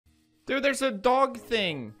Dude, there's a dog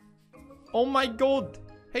thing. Oh my god.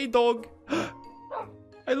 Hey, dog.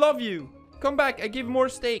 I love you. Come back. I give more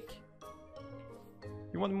steak.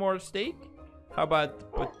 You want more steak? How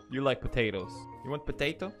about, but you like potatoes? You want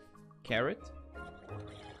potato? Carrot?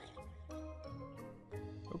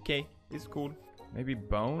 Okay, it's cool. Maybe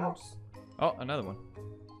bones? Oh, another one.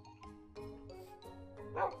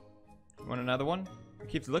 You want another one? He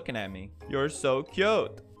keeps looking at me. You're so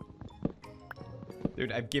cute.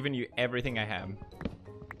 Dude, I've given you everything I have.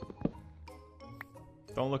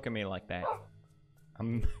 Don't look at me like that.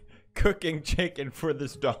 I'm cooking chicken for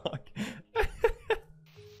this dog.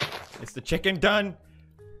 Is the chicken done?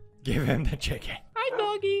 Give him the chicken. Hi,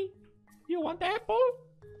 doggy. You want apple?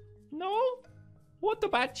 No? What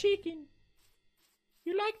about chicken?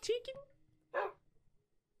 You like chicken?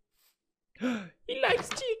 He likes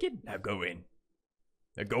chicken. Now go in.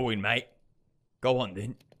 Now go in, mate. Go on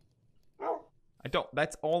then. I don't.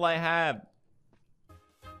 That's all I have.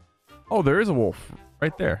 Oh, there is a wolf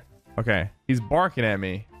right there. Okay, he's barking at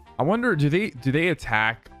me. I wonder, do they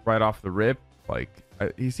attack right off the rip? Like,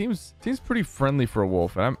 he seems pretty friendly for a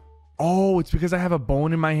wolf. And oh, it's because I have a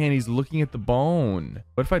bone in my hand. He's looking at the bone.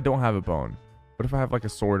 What if I don't have a bone? What if I have like a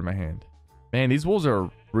sword in my hand? Man, these wolves are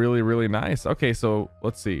really, really nice. Okay, so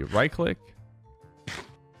let's see. Right click.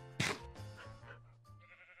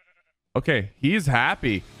 Okay, he's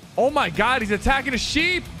happy. Oh my god, he's attacking a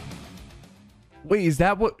sheep. Wait, is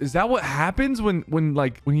that what happens when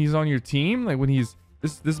he's on your team? Like when he's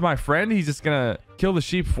this is my friend, he's just gonna kill the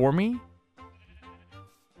sheep for me?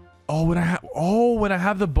 Oh, when I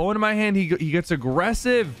have the bone in my hand, he gets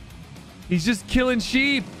aggressive. He's just killing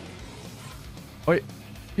sheep. Wait.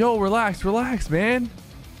 Yo, relax, man.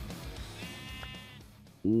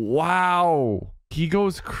 Wow. He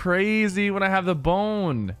goes crazy when I have the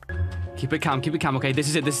bone. Keep it calm, okay? This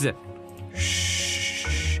is it.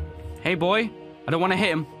 Shh. Hey, boy. I don't want to hit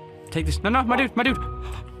him. Take this. No, my dude.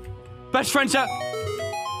 Best friend, sir.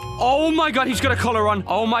 Oh my god, he's got a collar on.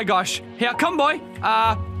 Oh my gosh. Here, come, boy.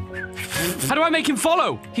 How do I make him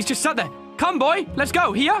follow? He's just sat there. Come, boy. Let's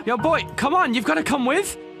go. Here. Yo, boy. Come on. You've got to come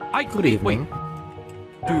with. Good evening.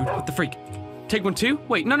 Wait. Dude, what the freak? Take one too?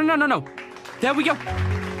 Wait, no. There we go.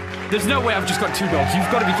 There's no way I've just got two dogs. You've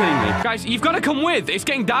got to be kidding me. Guys, you've got to come with. It's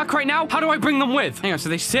getting dark right now. How do I bring them with? Hang on, so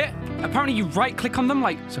they sit. Apparently you right click on them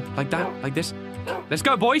like that, like this. Let's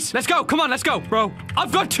go, boys. Let's go. Come on, let's go. Bro,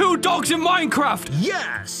 I've got two dogs in Minecraft.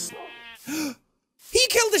 Yes! He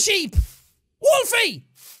killed the sheep! Wolfie!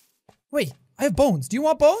 Wait, I have bones. Do you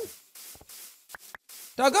want bone?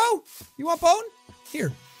 Doggo? You want bone?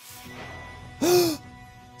 Here.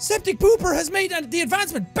 Septic Pooper has made the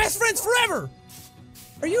advancement. Best friends forever!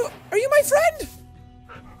 Are you my friend?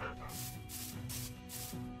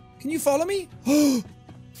 Can you follow me?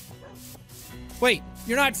 Wait,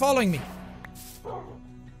 you're not following me.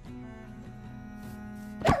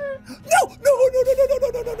 No.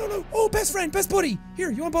 Oh, best friend, best buddy.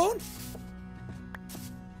 Here, you want bone?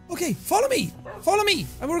 Okay, follow me.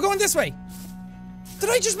 And we're going this way.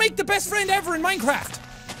 Did I just make the best friend ever in Minecraft?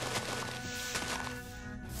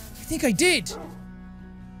 I think I did.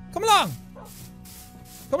 Come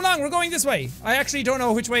along, we're going this way. I actually don't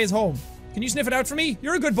know which way is home. Can you sniff it out for me?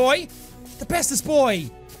 You're a good boy. The bestest boy.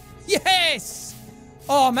 Yes!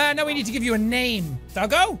 Oh man, now we need to give you a name.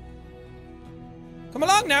 Doggo? Come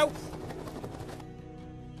along now.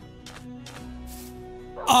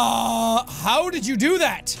 How did you do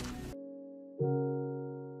that?